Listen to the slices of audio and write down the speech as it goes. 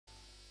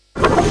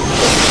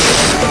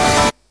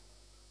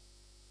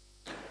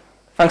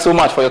Thanks so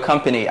much for your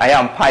company. I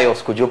am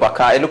Pius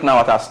Kujobaka. I look now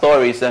at our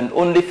stories, and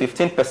only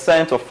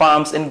 15% of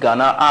farms in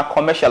Ghana are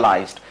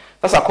commercialized.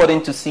 That's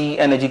according to C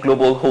Energy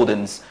Global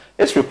Holdings.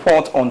 Its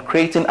report on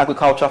creating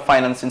agriculture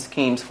financing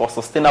schemes for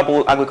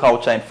sustainable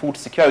agriculture and food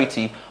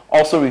security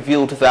also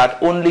revealed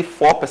that only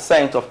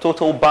 4% of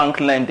total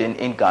bank lending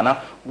in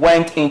Ghana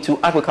went into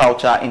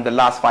agriculture in the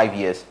last 5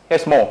 years.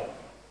 Here's more.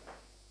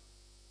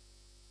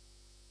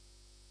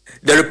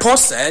 The report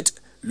said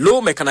low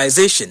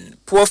mechanization,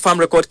 poor farm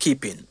record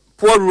keeping,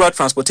 poor rural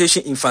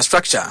transportation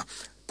infrastructure,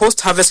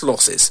 post-harvest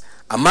losses,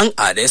 among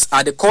others,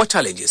 are the core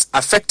challenges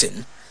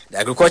affecting the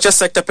agriculture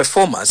sector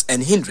performance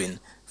and hindering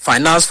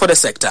finance for the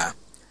sector.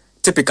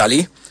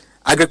 Typically,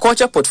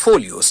 agriculture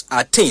portfolios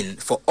are thin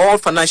for all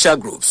financial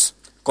groups.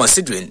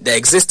 Considering the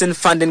existing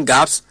funding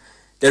gaps,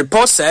 the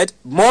report said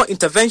more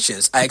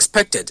interventions are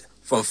expected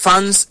from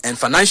funds and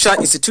financial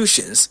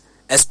institutions,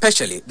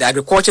 especially the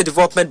Agriculture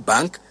Development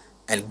Bank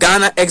and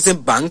Ghana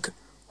Exim Bank,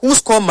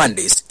 whose core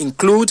mandates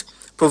include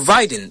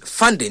providing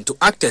funding to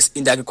actors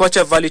in the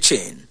agriculture value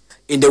chain.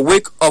 In the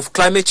wake of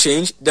climate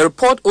change, the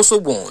report also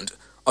warned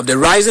of the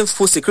rising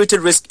food security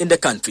risk in the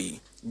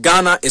country.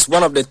 Ghana is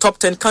one of the top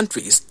 10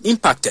 countries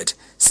impacted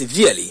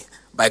severely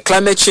by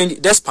climate change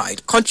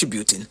despite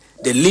contributing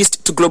the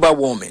least to global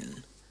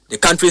warming. The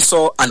country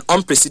saw an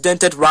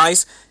unprecedented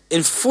rise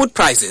in food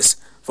prices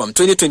from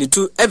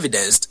 2022,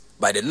 evidenced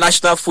by the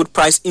National Food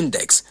Price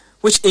Index,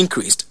 which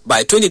increased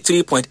by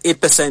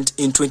 23.8%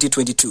 in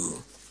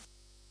 2022.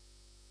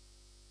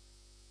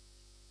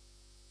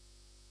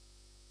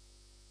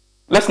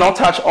 Let's now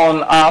touch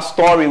on our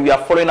story we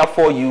are following up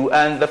for you,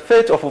 and the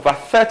fate of over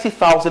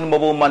 30,000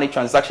 mobile money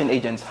transaction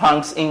agents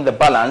hangs in the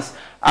balance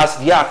as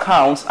their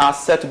accounts are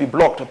said to be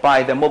blocked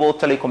by the mobile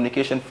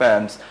telecommunication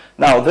firms.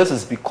 Now, this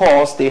is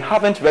because they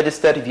haven't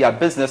registered their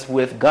business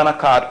with Ghana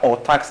card or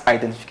tax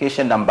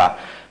identification number.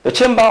 The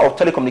Chamber of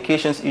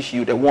Telecommunications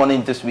issued a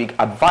warning this week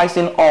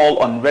advising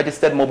all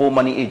unregistered mobile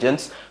money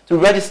agents to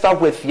register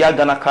with their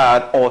Ghana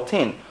card or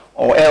TIN,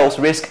 or else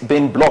risk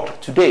being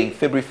blocked today,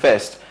 February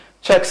 1st.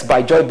 Checks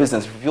by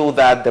Agribusiness revealed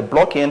that the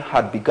blocking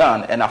had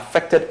begun and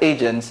affected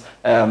agents.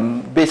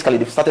 Basically,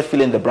 they've started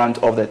feeling the brunt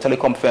of the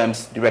telecom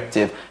firm's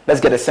directive. Let's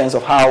get a sense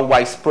of how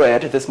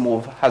widespread this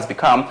move has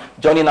become.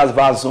 Joining us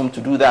via Zoom to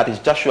do that is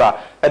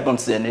Joshua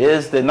Edmondson. He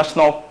is the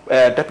National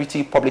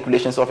Deputy Public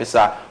Relations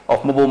Officer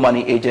of Mobile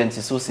Money Agents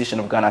Association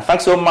of Ghana.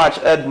 Thanks so much,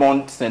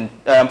 Edmondson,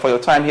 for your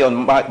time here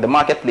on the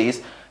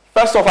marketplace.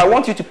 First off, I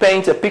want you to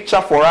paint a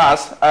picture for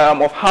us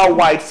of how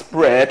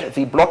widespread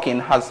the blocking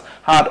has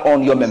had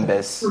on your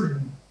members.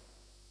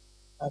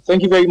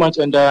 Thank you very much,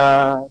 and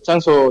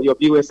thanks for your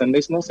viewers and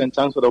listeners, and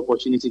thanks for the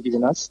opportunity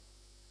given us.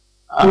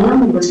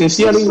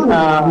 Sincerely,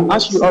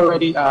 as you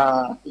already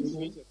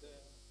indicated,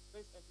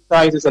 this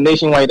exercise is a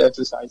nationwide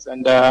exercise,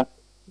 and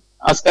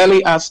as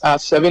early as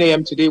 7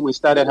 a.m. today, we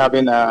started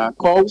having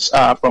calls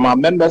from our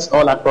members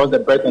all across the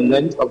breadth and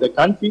length of the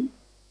country,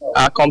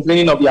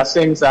 complaining of their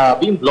SIMs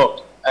being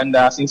blocked. And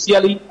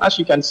sincerely, as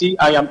you can see,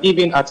 I am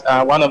even at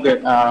one of the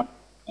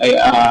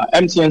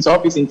MTN's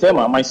office in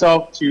Tema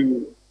myself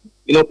to,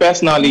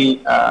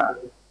 personally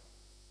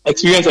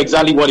experience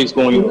exactly what is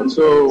going on.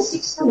 So,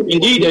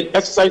 indeed, the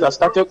exercise has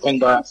started,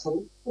 and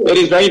it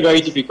is very, very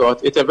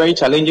difficult. It's a very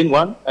challenging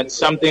one, and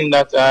something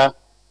that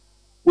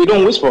we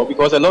don't wish for,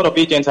 because a lot of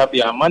agents have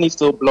their money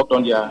still blocked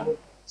on their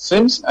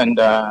SIMs, and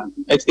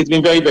it's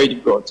been very, very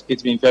difficult.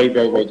 It's been very,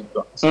 very, very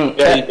difficult.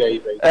 Very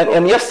difficult.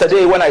 And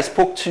yesterday, when I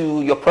spoke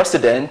to your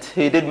president,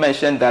 he did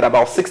mention that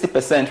about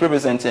 60%,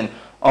 representing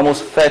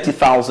almost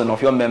 30,000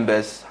 of your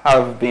members,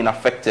 have been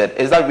affected.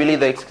 Is that really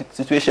the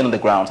situation on the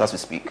ground as we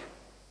speak?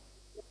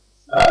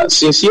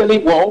 Sincerely,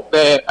 well,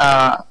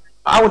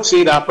 I would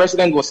say that our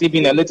president was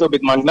even a little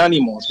bit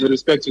magnanimous with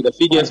respect to the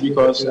figures,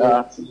 because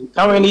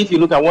currently, if you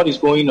look at what is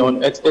going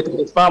on,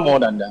 it's far more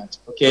than that.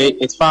 Okay,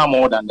 it's far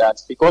more than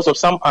that, because of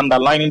some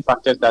underlying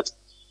factors that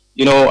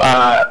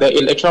the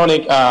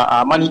electronic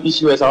money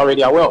issuers are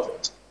already aware of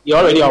it. You're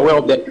already aware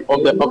of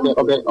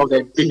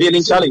the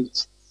prevailing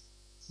challenges.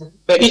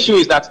 The issue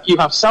is that you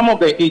have some of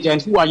the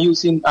agents who are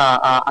using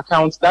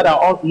accounts that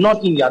are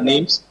not in their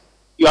names.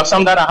 You have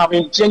some that are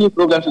having genuine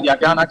problems with their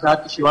Ghana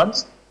card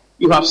issuance.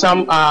 You have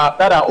some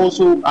that are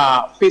also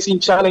facing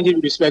challenges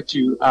with respect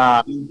to,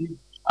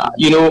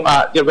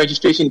 the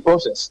registration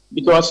process.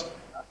 Because,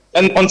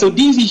 and until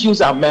these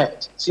issues are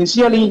met,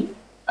 sincerely,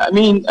 I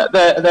mean,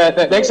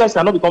 the exercise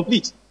cannot be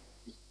complete.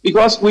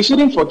 Because we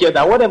shouldn't forget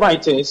that whatever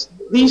it is,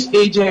 these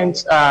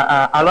agents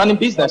are running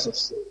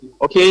businesses,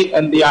 okay,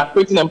 and they are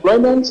creating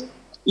employment.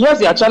 Yes,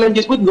 there are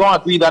challenges. We all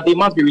agree that they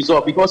must be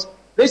resolved, because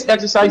this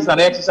exercise is an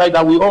exercise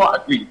that we all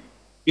agree.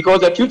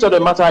 Because the truth of the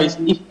matter is,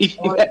 if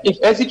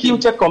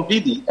executed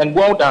completely and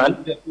well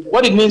done,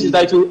 what it means is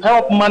that it will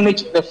help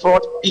manage the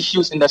fraud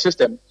issues in the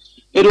system.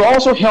 It will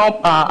also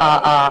help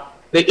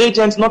the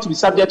agents not to be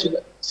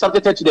subjected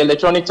to the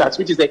electronic tax,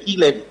 which is the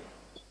e-levy.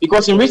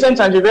 Because in recent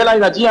times, we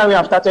realized that GRA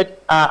have started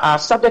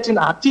subjecting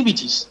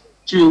activities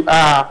to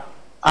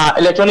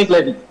electronic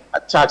levy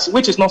tax,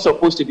 which is not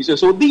supposed to be so.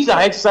 So these are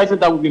exercises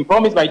that we've been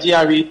promised by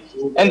GRA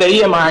and the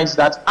EMIs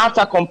that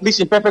after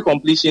completion, perfect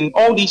completion,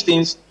 all these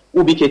things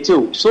will be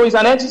curtailed. So it's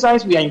an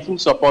exercise we are in full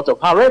support of.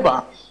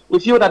 However, we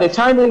feel that the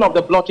timing of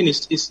the blocking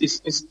is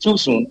too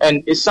soon,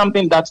 and it's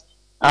something that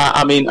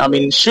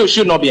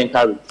should not be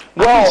encouraged.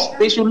 Well,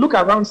 they should look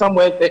around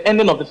somewhere at the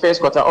ending of the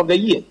first quarter of the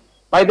year.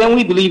 By then,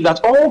 we believe that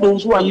all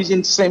those who are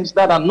using SIMs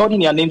that are not in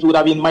their names would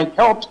have been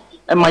helped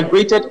and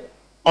migrated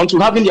onto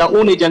having their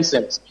own agent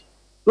SIMs.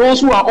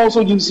 Those who are also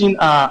using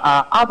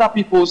other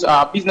people's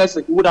business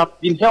would have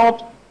been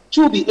helped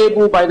to be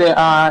able, by the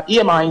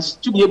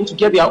EMIs, to be able to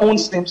get their own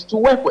SIMs to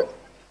work with.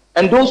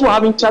 And those who are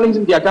having challenges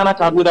in their Ghana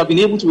card would have been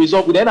able to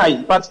resolve with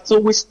NIE. But so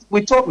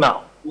we talk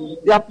now.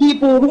 There are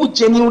people who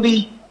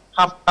genuinely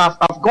have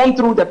gone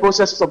through the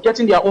process of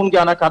getting their own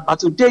Ghana card, but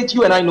to date,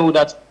 you and I know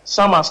that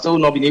some are still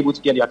not been able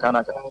to get their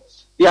Ghana card.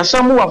 There are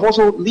some who have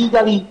also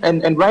legally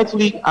and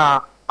rightfully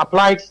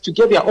applied to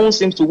get their own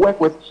SIMs to work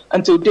with,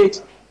 and to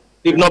date,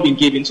 they've not been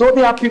given. So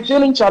there are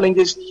prevailing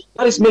challenges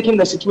that is making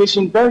the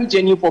situation very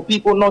genuine for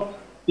people not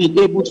being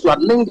able to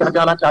link their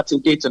Ghana card till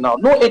date now.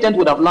 No agent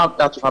would have allowed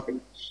that to happen.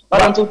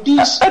 But until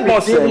these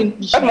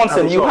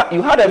Edmondson,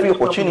 you had every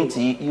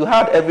opportunity. You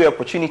had every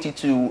opportunity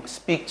to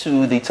speak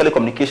to the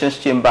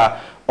telecommunications chamber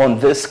on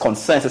this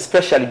concerns,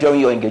 especially during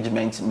your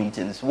engagement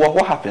meetings.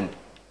 What happened?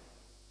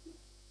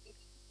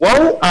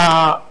 Well,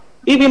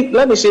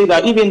 let me say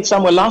that even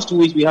somewhere last 2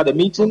 weeks we had a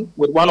meeting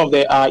with one of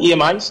the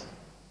EMIs.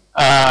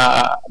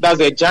 That's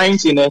the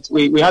giants in it.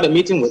 We had a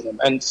meeting with them,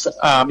 and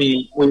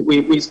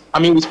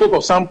we spoke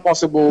of some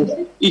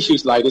possible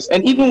issues like this,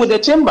 and even with the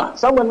chamber,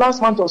 somewhere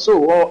last month or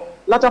so, or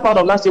latter part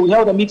of last year, we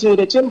held a meeting with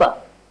the chamber.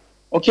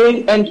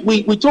 Okay, and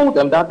we told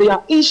them that there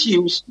are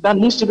issues that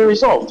needs to be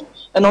resolved,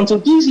 and until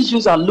these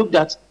issues are looked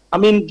at,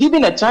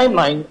 giving a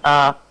timeline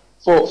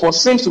for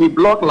SIMs to be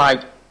blocked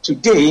like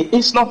today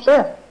is not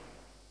fair.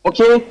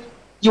 Okay,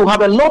 you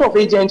have a lot of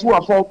agents who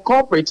are for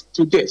corporate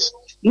to this.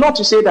 Not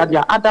to say that they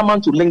are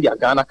adamant to link their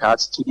Ghana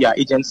cards to their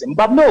agents,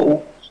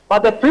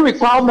 but the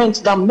pre-requirements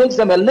that makes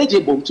them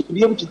eligible to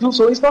be able to do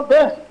so is not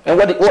there. And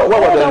what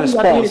was the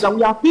response?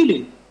 We are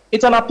appealing.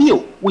 It's an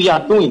appeal we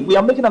are doing. We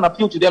are making an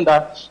appeal to them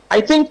that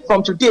I think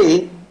from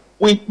today,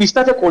 we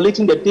started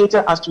collating the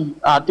data as to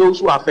those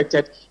who are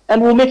affected,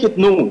 and we'll make it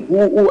known.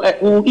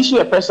 We'll issue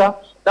a presser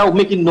that will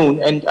make it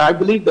known, and I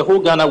believe the whole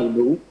Ghana will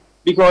know.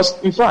 Because,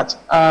 in fact,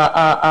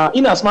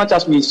 in as much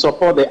as we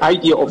support the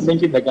idea of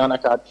linking the Ghana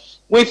card,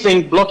 we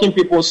think blocking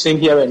people's SIM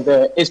here and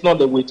there is not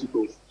the way to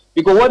go.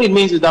 Because what it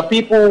means is that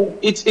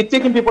it's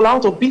taking people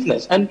out of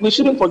business. And we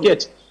shouldn't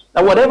forget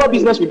that whatever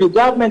business we do,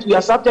 government, we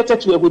are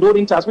subjected to a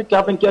withholding tax, which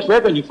government gets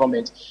revenue from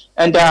it.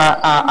 And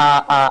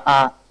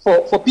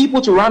for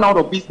people to run out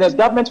of business,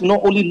 government will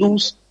not only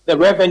lose the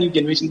revenue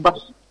generation, but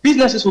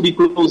businesses will be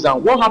closed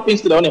down. What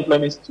happens to the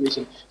unemployment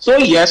situation? So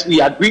yes,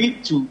 we agree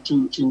to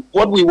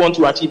what we want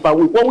to achieve, but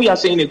what we are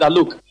saying is that,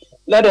 look,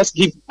 let us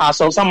give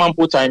ourselves some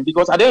ample time,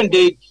 because at the end of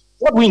the day,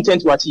 what we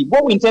intend to achieve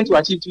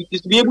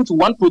is to be able to,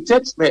 one,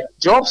 protect the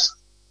jobs,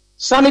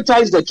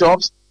 sanitize the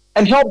jobs,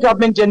 and help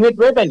government generate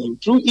revenue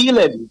through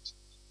e-levies.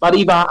 But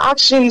if our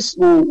actions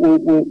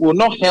will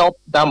not help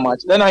that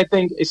much, then I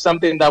think it's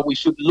something that we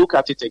should look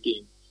at it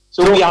again.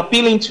 So we are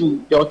appealing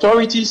to the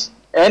authorities,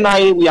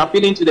 NIA, we are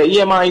appealing to the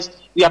EMIs,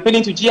 we are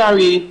appealing to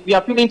GRA, we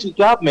are appealing to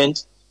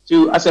government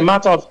to, as a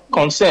matter of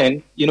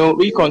concern,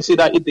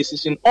 reconsider its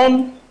decision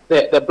on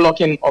the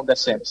blocking of the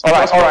SIMs. All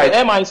right.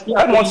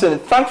 Edmondson,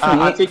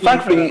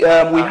 thankfully,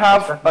 we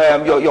have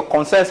your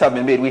concerns have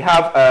been made. We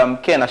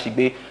have Ken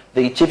Ashigbe,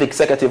 the Chief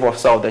Executive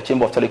Officer of the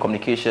Chamber of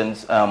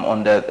Telecommunications,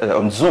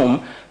 on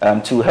Zoom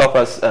to help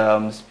us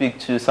speak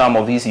to some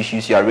of these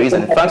issues you are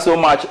raising. Thanks so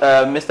much,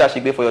 Mr.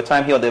 Ashigbe, for your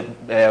time here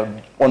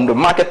on the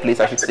marketplace,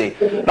 I should say.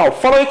 Now,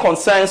 following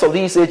concerns of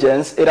these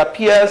agents, it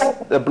appears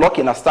the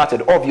blocking has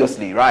started,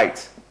 obviously,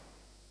 right?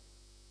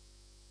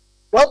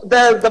 Well,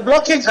 the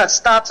blocking has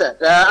started,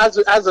 as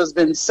has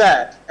been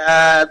said.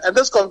 And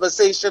this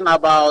conversation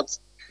about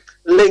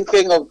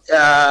linking of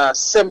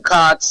SIM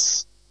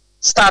cards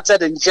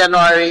started in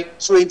January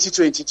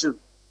 2022.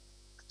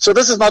 So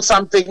this is not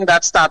something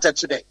that started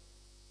today.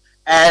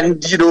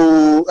 And,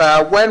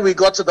 when we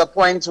got to the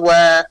point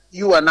where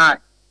you and our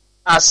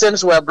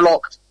SIMs were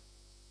blocked,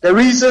 the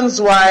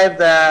reasons why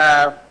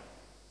the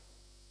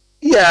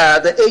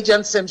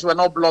agent SIMs were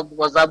not blocked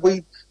was that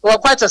we were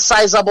quite a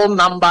sizable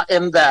number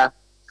in there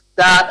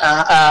that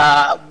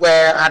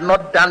had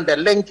not done the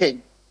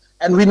linking.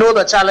 And we know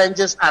the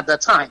challenges at the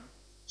time.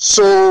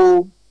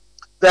 So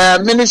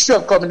the Ministry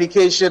of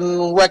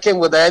Communication, working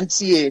with the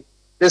NTA,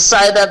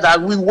 decided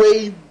that we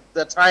waive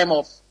the time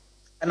off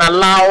and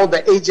allow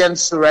the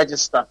agents to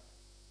register.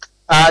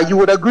 You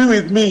would agree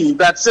with me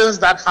that since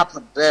that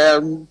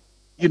happened,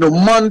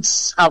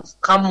 months have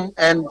come,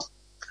 and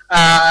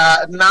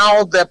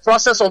now the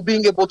process of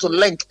being able to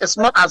link is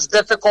not as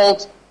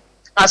difficult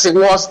as it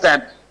was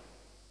then.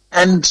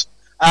 And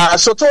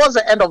so towards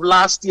the end of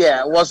last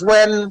year was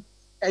when,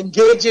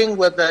 engaging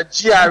with the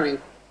GRA,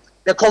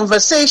 the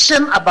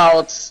conversation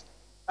about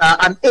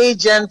an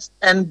agent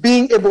and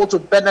being able to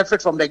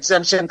benefit from the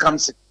exemption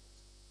comes in.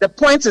 The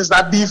point is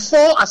that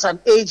before, as an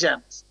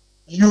agent,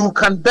 you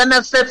can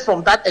benefit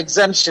from that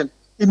exemption.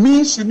 It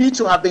means you need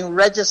to have been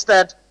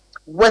registered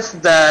with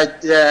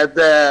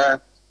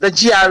the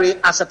GRA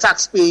as a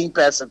tax-paying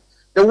person.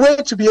 The way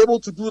to be able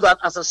to do that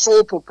as a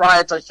sole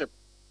proprietorship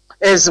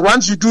is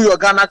once you do your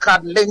Ghana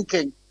card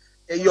linking,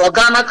 your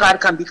Ghana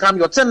card can become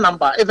your TIN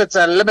number. If it's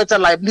a limited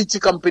liability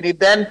company,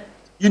 then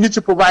you need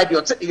to provide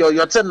your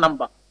TIN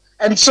number.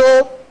 And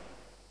so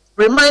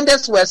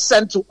reminders were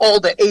sent to all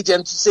the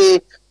agents to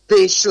say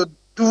they should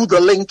do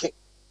the linking.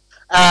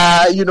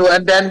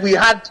 And then we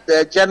had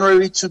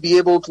January to be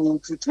able to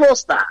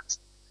close that.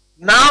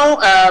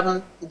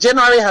 Now,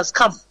 January has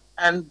come,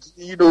 and,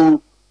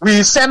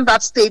 we send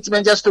that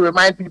statement just to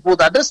remind people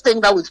that this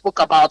thing that we spoke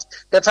about,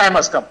 the time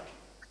has come.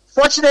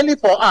 Fortunately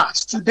for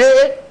us,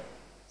 today,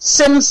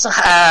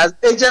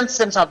 agent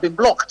SIMs have been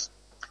blocked.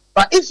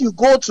 But if you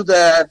go to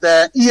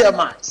the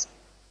EMIs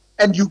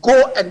and you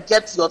go and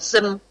get your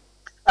SIM,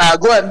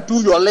 go and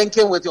do your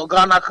linking with your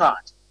Ghana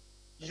card,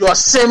 your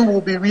SIM will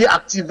be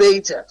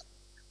reactivated.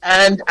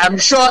 And I'm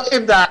sure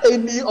if there are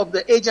any of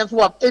the agents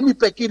who have any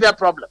peculiar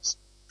problems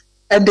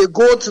and they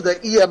go to the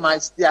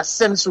EMIs, their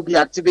SIMs will be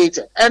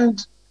activated.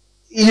 And,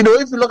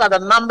 if you look at the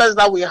numbers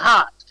that we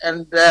had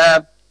and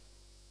the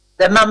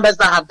numbers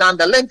that have done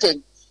the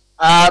linking,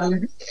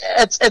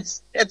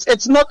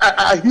 it's not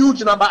a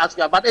huge number as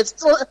we have, but it's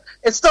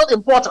still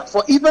important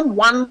for even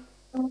one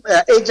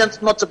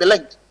agent not to be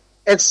linked.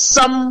 It's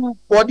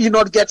somebody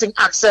not getting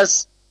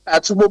access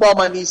to mobile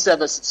money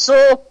services.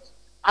 So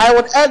I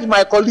would urge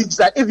my colleagues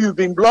that if you've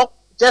been blocked,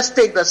 just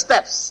take the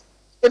steps.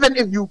 Even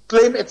if you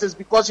claim it is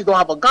because you don't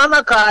have a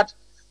Ghana card,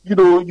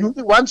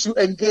 once you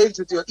engage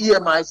with your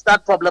EMIs,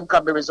 that problem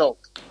can be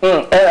resolved.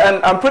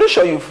 And I'm pretty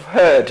sure you've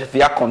heard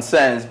their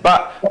concerns,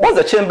 but what's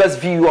the Chamber's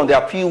view on the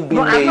appeal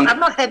being made? I've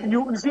not heard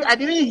you. See, I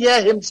didn't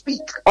hear him speak.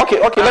 Okay.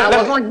 I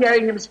was not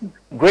hearing him speak.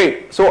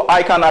 Great. So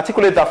I can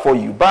articulate that for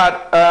you.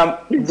 But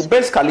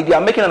basically, they are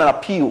making an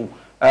appeal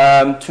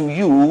to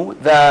you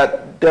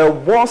that there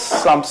was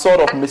some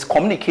sort of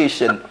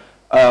miscommunication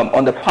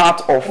on the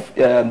part of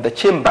the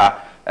Chamber,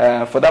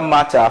 for that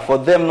matter, for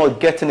them not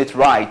getting it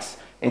right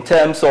in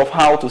terms of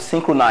how to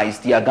synchronize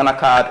the Ghana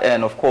card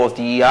and, of course,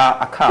 the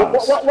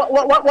accounts. What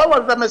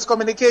was the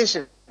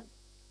miscommunication?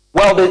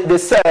 Well, they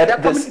said...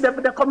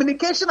 The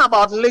communication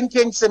about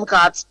linking SIM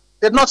cards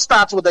did not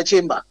start with the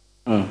Chamber.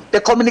 The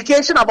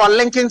communication about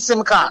linking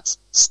SIM cards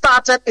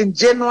started in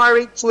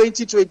January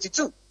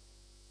 2022,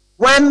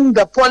 when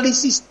the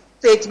policy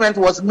statement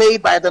was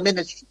made by the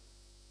ministry.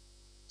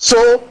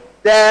 So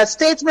the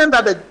statement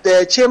that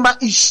the Chamber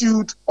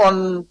issued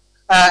on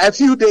a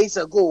few days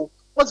ago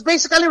was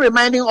basically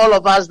reminding all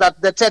of us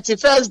that the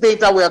 31st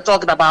data we are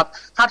talking about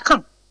had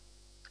come.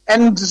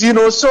 And,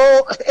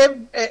 so if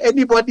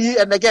anybody,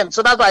 and again,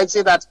 so that's why I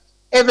say that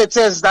if it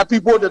is that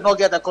people did not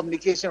get the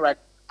communication right,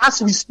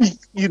 as we speak,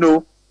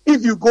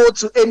 if you go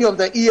to any of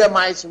the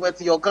EMIs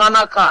with your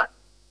Ghana card,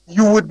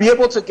 you would be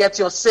able to get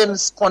your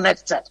SIMs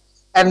connected.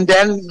 And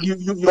then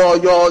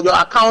your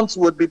account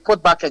would be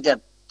put back again.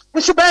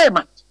 We should bear in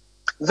mind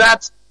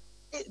that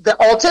the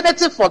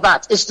alternative for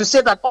that is to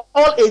say that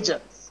all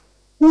agents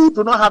who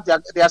do not have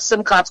their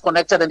SIM cards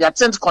connected and their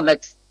TINs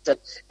connected,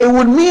 it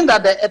would mean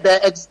that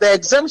the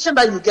exemption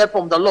that you get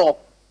from the law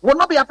will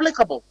not be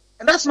applicable.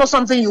 And that's not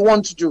something you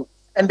want to do.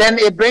 And then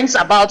it brings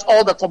about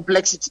all the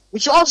complexity.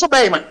 We should also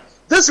bear in mind,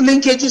 this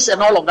linkages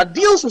and all of that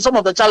deals with some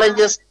of the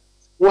challenges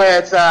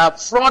with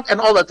fraud and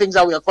all the things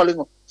that we are calling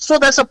on. So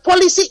there's a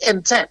policy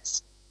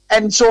intent.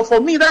 And so for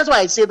me, that's why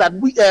I say that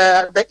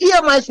the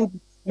EMIs should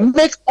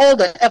make all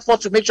the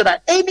effort to make sure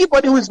that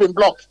anybody who has been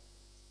blocked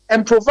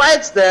and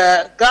provides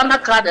the Ghana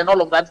card and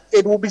all of that,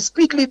 it will be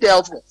speedily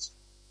dealt with.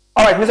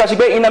 All right, Mr.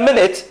 Achigbe, in a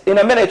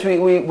minute,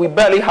 we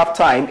barely have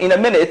time. In a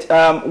minute,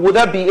 would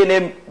there be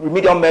any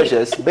remedial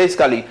measures,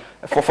 basically,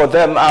 for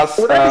them as...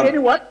 Would there be any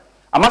what?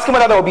 I'm asking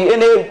whether there will be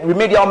any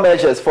remedial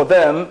measures for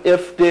them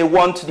if they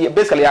want to...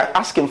 Basically,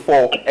 asking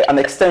for an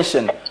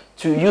extension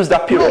to use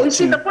that period. No, you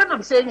see, the point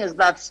I'm saying is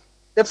that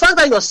the fact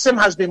that your SIM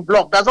has been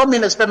blocked does not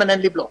mean it's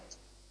permanently blocked.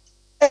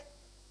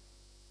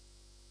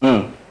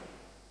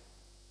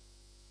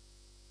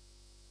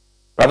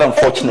 Rather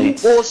unfortunate.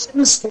 So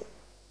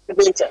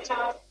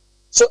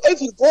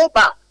if you go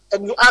back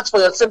and you ask for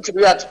your SIM to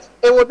be reactivated,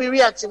 it will be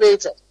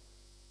reactivated.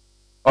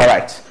 All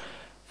right.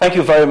 Thank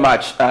you very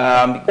much,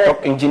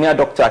 Engineer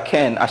Dr.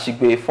 Ken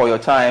Achigbe, for your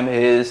time. He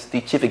is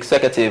the Chief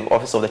Executive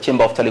Officer of the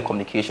Chamber of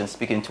Telecommunications,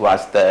 speaking to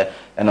us there.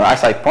 And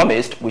as I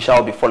promised, we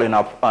shall be following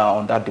up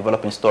on that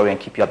developing story and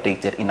keep you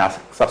updated in our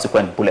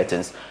subsequent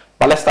bulletins.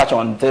 But let's touch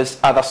on this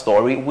other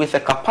story. With a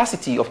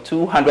capacity of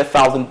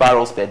 200,000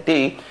 barrels per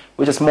day,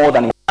 which is more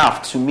than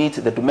enough to meet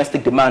the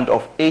domestic demand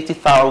of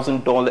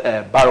 80,000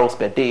 barrels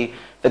per day,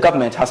 the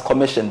government has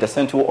commissioned the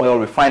Central Oil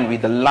Refinery,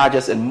 the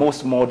largest and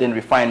most modern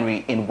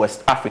refinery in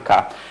West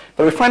Africa.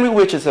 The refinery,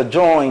 which is a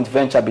joint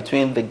venture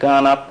between the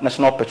Ghana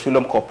National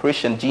Petroleum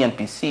Corporation,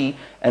 GNPC,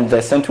 and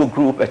the Central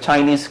Group, a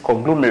Chinese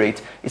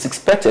conglomerate, is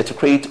expected to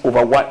create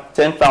over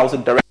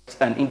 10,000 direct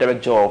and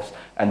indirect jobs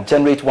and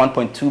generate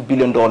 $1.2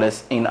 billion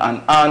in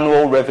an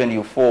annual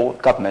revenue for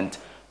government.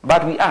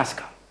 But we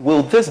ask,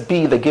 will this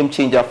be the game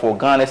changer for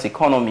Ghana's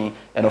economy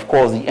and, of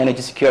course, the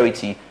energy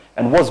security?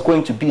 And what's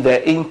going to be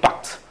the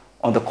impact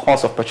on the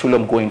cost of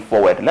petroleum going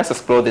forward? Let's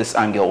explore this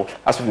angle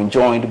as we've been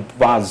joined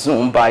via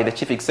Zoom by the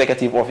Chief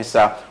Executive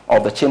Officer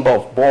of the Chamber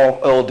of Bore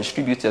Oil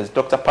Distributors,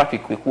 Dr.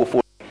 Patrick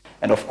Kwekuofori,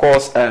 and, of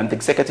course, the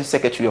Executive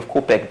Secretary of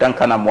COPEC,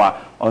 Duncan Amwa,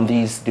 on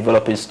these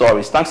developing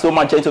stories. Thanks so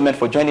much, gentlemen,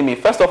 for joining me.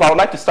 First off, I would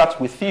like to start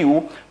with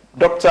you,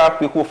 Dr.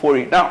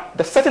 Kwekuofori. Now,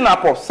 the setting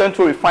up of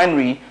Central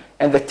Refinery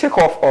and the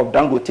takeoff of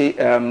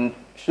Dangote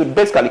should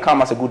basically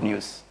come as a good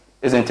news,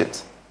 isn't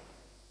it?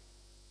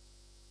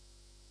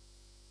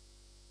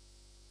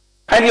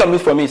 Kindly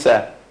unmute for me,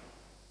 sir.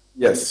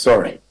 Yes,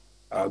 sorry.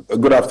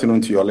 Good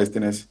afternoon to your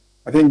listeners.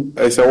 I think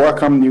it's a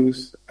welcome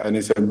news and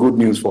it's a good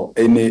news for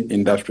any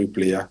industry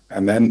player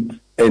and then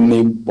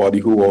anybody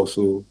who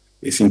also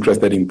is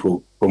interested in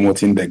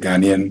promoting the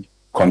Ghanaian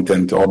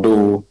content,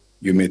 although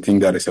you may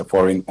think that it's a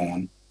foreign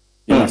owned,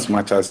 in as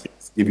much as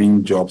it's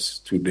giving jobs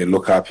to the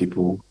local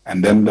people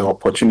and then the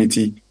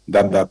opportunity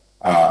that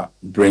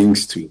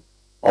brings to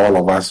all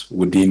of us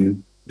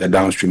within the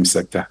downstream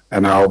sector.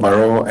 And our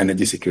overall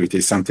energy security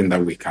is something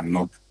that we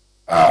cannot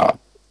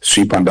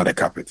sweep under the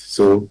carpet.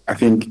 So I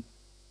think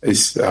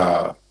it's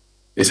a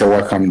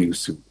welcome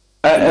news too.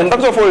 And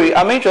Dr. Ofori,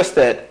 I'm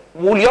interested.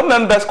 Will your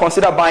members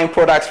consider buying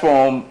products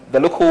from the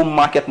local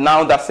market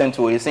now that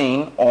Central is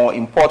in, or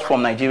import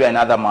from Nigeria and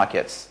other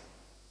markets?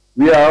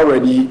 We are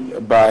already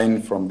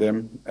buying from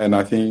them, and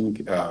I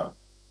think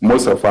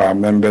most of our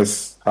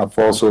members have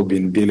also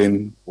been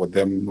dealing with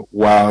them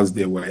whilst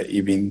they were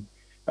even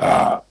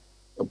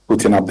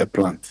putting up the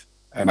plant.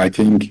 And I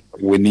think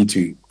we need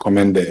to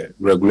commend the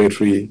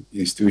regulatory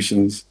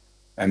institutions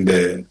and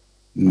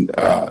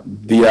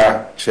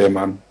their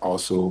chairman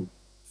also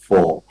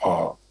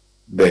for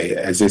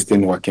the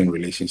existing working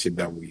relationship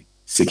that we're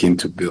seeking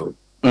to build.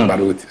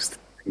 But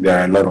there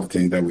are a lot of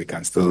things that we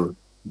can still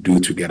do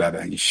together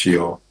to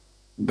ensure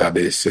that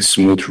there's a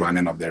smooth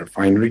running of the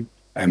refinery,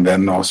 and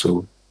then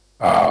also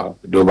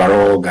the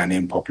overall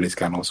Ghanaian populace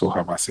can also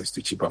have access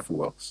to cheaper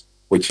fuels,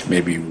 which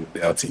maybe we'll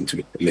delve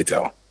into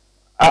later on.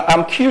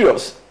 I'm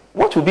curious,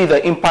 what will be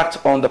the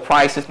impact on the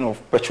prices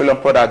of petroleum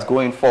products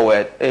going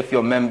forward if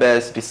your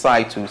members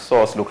decide to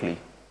source locally?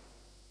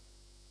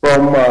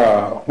 From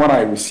when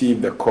I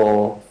received the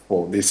call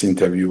for this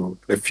interview,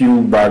 a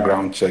few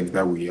background checks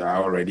that we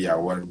are already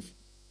aware of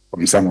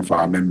from some of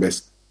our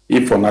members,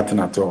 if for nothing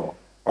at all,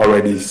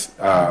 already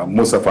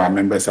most of our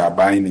members are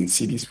buying in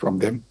cedis from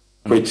them,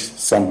 which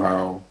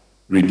somehow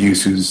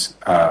reduces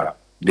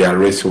their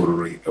risk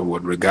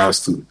with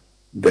regards to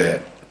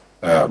the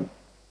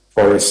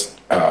forest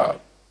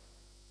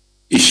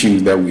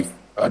issues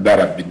that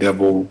have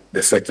bedeviled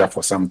the sector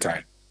for some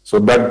time. So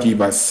that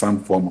gives us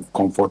some form of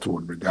comfort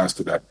with regards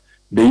to that.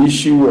 The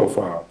issue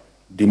of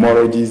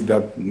demurrages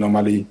that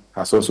normally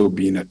has also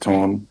been a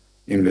thorn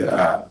in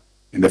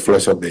the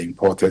flesh of the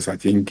importers, I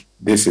think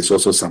this is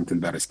also something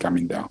that is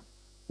coming down.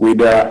 With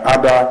the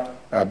other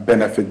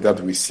benefit that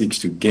we seek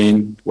to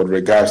gain with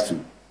regards to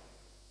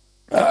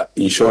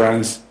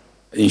insurance,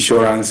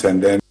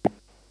 and then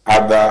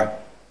other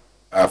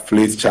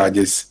fleet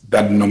charges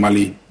that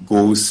normally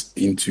goes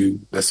into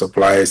the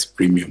supplier's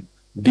premium.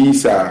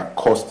 These are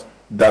costs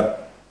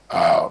that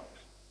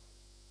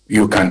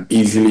you can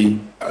easily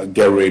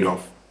get rid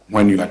of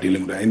when you are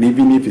dealing with that. And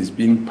even if it's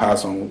being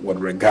passed on with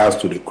regards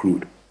to the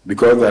crude,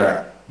 because there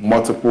are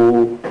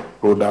multiple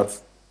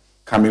products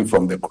coming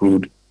from the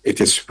crude,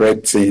 it is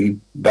spread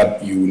thin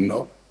that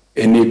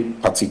any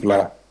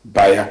particular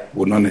buyer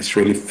will not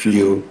necessarily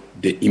feel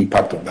the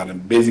impact of that.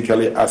 And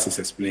basically, as is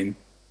explained,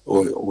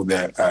 or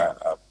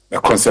the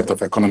concept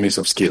of economies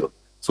of scale.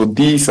 So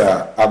these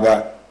are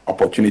other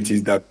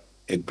opportunities that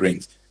it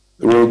brings.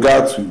 With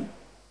regard to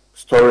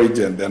storage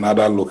and then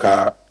other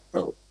local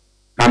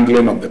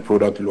handling of the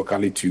product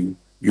locally too,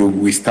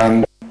 we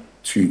stand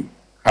to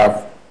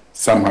have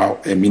somehow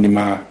a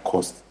minimal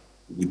cost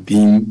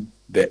within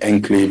the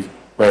enclave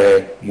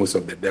where most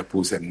of the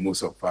depots and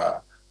most of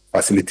our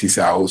facilities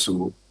are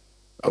also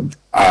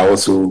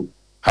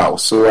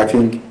housed. So I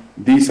think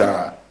these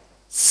are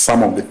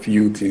some of the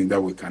few things that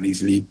we can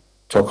easily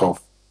talk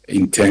of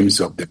in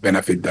terms of the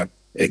benefit that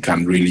it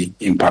can really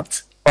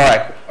impact. All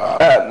right.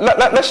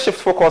 Let's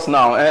shift focus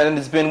now. And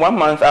it's been 1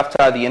 month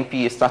after the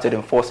NPA started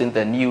enforcing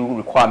the new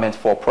requirements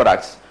for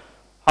products.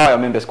 How are your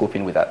members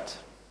coping with that?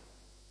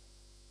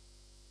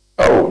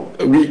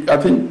 I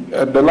think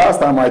the last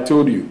time I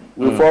told you,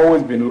 we've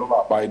always been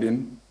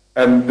law-abiding,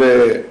 and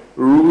the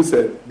rules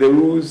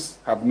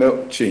have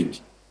not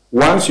changed.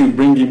 Once you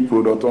bring in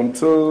product,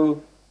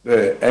 until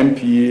the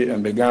NPA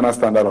and the Ghana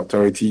Standard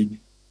Authority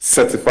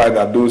certify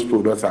that those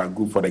products are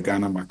good for the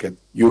Ghana market,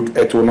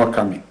 it will not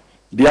come in.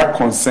 Their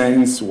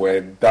concerns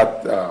were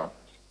that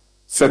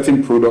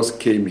certain products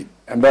came in,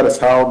 and that is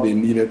how they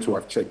needed to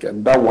have checked.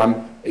 And that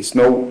one is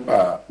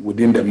not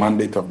within the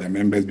mandate of the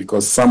members,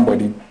 because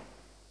somebody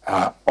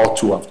ought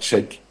to have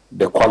checked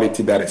the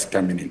quality that is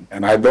coming in.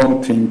 And I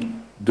don't think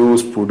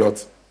those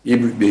products,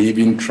 if they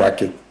even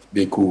track it,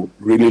 they could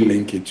really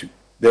link it to.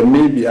 There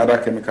may be other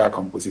chemical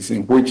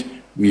composition which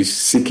we're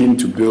seeking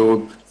to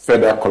build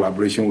further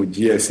collaboration with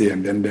GSA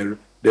and then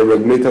the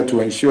regulator to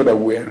ensure that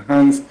we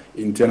enhance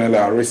internally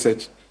our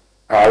research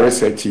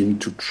team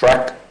to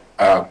track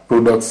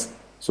products,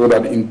 so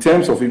that in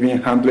terms of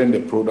even handling the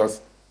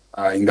products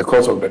in the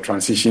course of the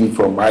transition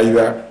from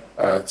either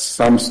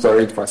some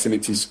storage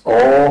facilities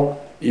or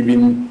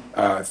even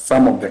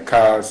some of the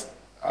cars,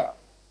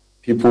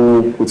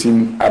 people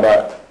putting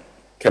other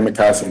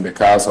chemicals in the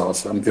cars or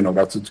something of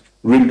that, to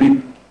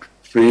really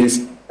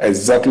trace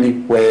exactly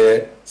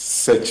where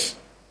such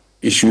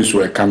issues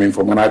were coming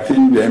from. And I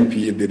think the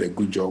MPA did a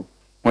good job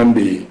when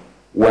they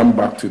went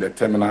back to the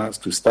terminals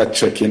to start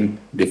checking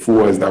the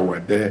fuels that were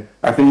there.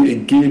 I think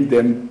it gave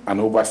them an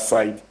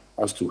oversight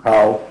as to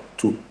how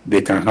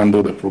they can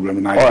handle the problem.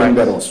 And I think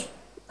that was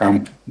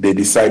they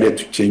decided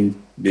to change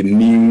the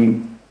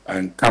new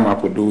and come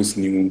up with those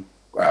new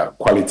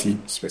quality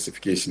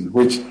specifications,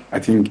 which I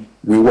think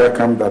we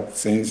welcome that,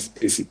 since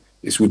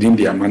it's within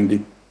their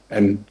mandate,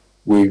 and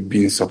we've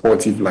been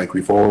supportive like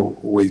we've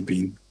always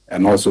been,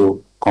 and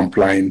also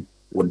complying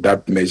with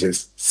that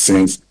measures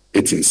since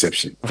its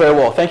inception. Very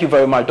well. Thank you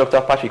very much,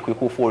 Dr. Patrick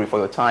Kweku-Ofori, for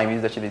your time.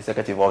 He's the Chief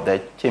Executive of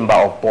the Chamber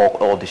of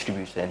Bulk Oil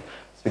Distribution,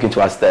 speaking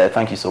to us there.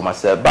 Thank you so much,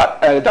 sir.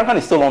 But Duncan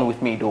is still on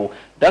with me, though.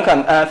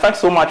 Duncan, thanks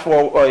so much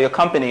for your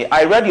company.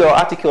 I read your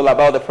article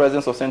about the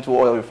presence of Central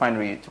Oil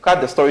Refinery. To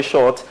cut the story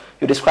short,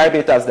 you describe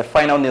it as the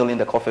final nail in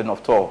the coffin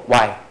of Tor.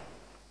 Why?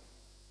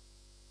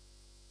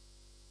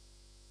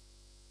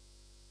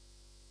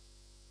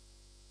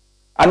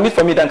 Unmute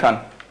for me, Duncan.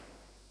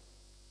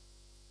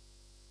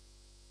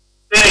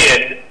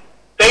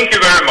 Thank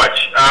you very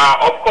much.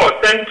 Of course,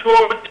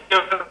 Central,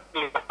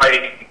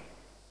 like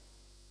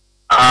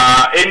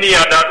any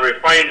other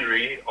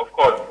refinery, of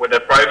course, with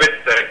the private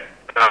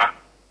sector,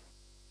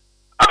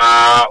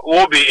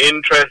 will be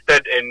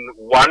interested in,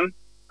 one,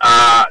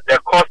 the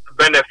cost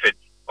benefit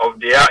of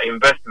their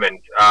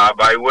investment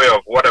by way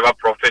of whatever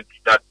profits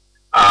that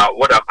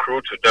would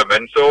accrue to them.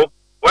 And so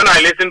when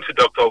I listen to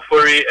Dr.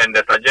 Ofori and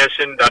the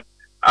suggestion that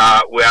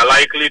we are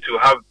likely to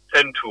have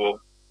Central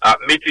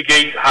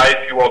mitigate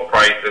high fuel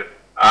prices,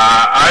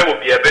 I will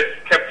be a bit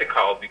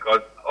skeptical,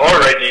 because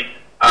already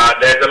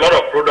there's a lot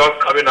of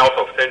products coming out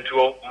of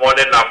Central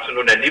morning,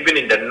 afternoon, and even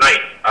in the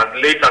night, as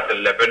late as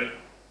 11,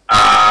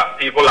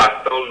 people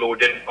are still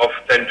loading off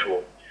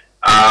Central.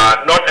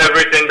 Not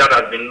everything that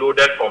has been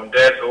loaded from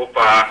there so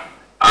far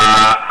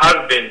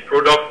has been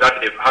products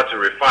that they've had to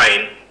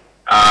refine.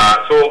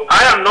 So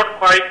I am not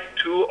quite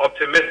too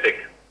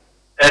optimistic,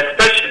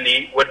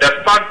 especially with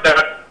the fact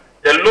that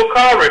the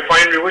local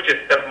refinery, which is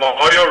the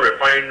Oil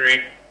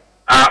Refinery,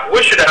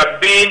 which should have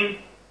been,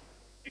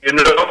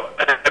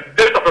 a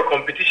bit of a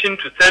competition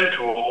to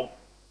Central,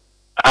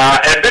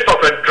 a bit of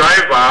a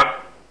driver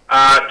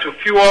to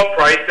fuel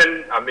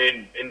pricing,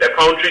 in the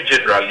country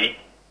generally,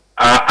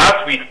 as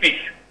we speak,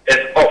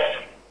 is off.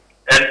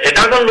 And it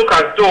doesn't look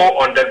as though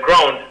on the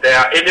ground there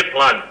are any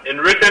plans. In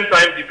recent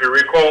times, if you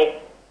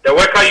recall, the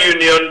worker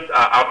unions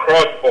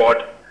across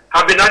board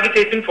have been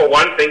agitating for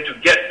one thing, to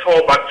get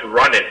Tor back to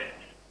running.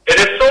 It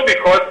is so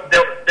because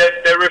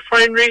the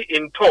refinery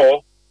in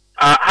Tor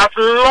has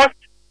lost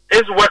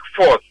its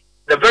workforce,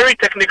 the very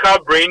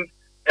technical brains.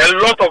 A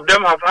lot of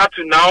them have had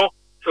to now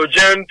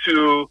sojourn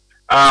to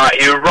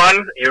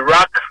Iran,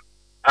 Iraq,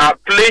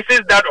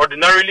 places that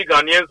ordinarily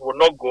Ghanaians would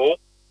not go,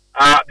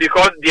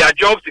 because their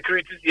job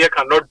securities here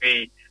cannot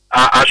be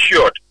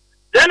assured.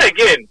 Then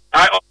again,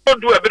 I also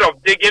do a bit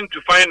of digging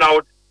to find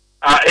out,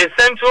 is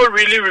Central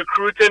really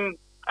recruiting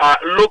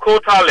local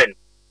talent?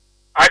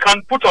 I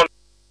can put on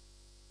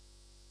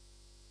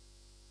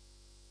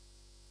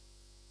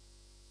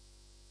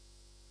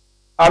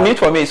Unmute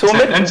for me. So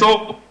make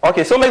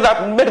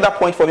that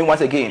point for me once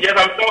again. Yes,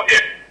 I'm still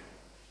here.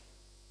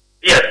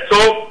 Yes,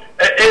 so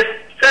is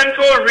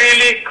Central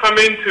really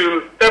coming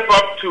to step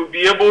up to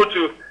be able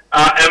to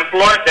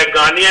employ the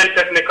Ghanaian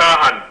technical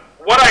hand?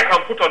 What I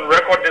can put on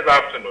record this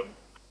afternoon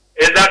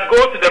is that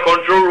go to the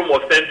control room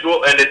of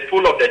Central and it's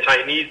full of the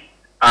Chinese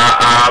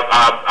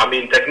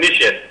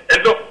technicians.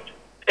 And so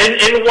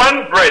in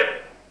one breath,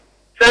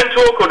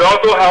 Central could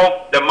also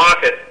help the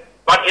market,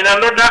 but in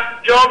another,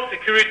 job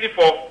security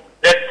for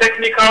the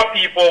technical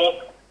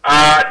people,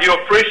 the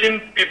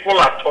operations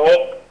people at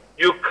all,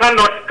 you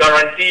cannot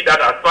guarantee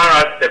that as far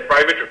as the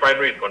private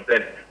refinery is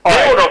concerned.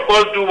 They would, of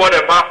course, do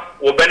whatever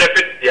will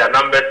benefit their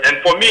numbers. And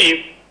for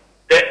me,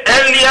 the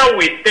earlier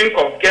we think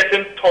of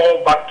getting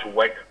Tor back to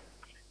work,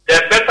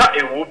 the better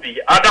it will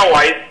be.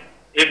 Otherwise,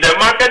 if the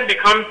market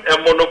becomes a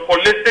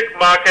monopolistic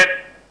market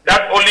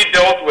that only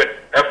deals with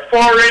a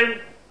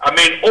foreign,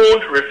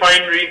 owned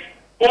refinery,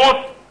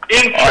 whose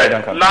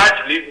interest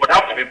largely would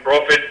have to be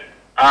profit,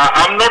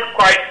 I'm not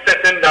quite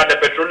certain that the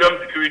petroleum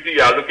security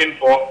you are looking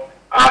for,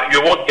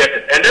 you won't get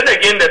it. And then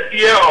again, the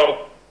fear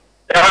of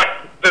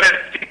that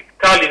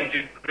vertical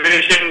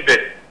integration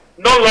bit.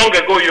 Not long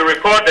ago, you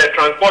recall the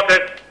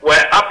transporters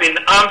were up in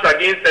arms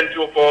against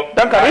Central for...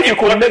 Duncan, if you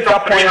could make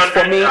that point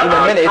for me in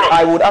a minute,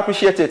 I would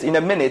appreciate it in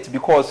a minute,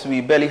 because we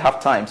barely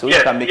have time, so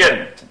you can make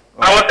it.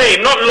 I was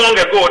saying not long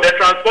ago, the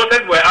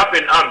transporters were up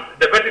in arms.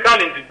 The vertical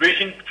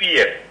integration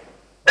fear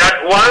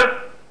that once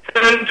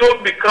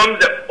Central becomes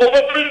the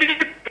only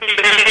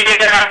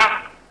player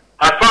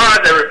as far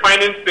as the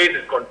refining space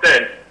is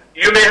concerned,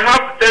 you may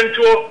have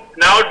Central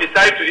now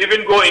decide to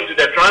even go into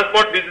the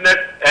transport business,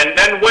 and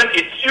then when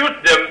it suits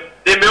them,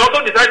 they may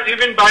also decide to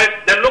even buy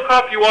the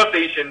local fuel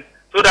stations,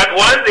 so that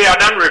once they are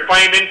done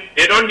refining,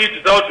 they don't need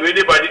to sell to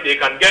anybody. They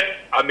can get,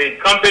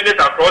 companies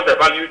across the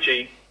value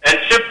chain and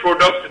ship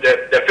products to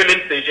the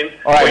filling stations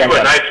for you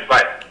and I to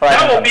buy.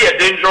 That will be a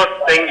dangerous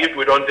thing if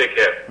we don't take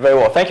care. Very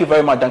well. Thank you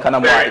very much, Duncan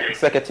Amoah,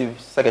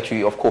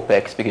 Secretary of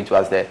COPEC, speaking to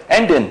us there.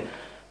 Ending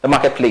the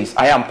marketplace,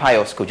 I am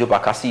Pius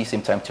Kojobaka. See you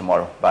same time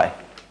tomorrow. Bye.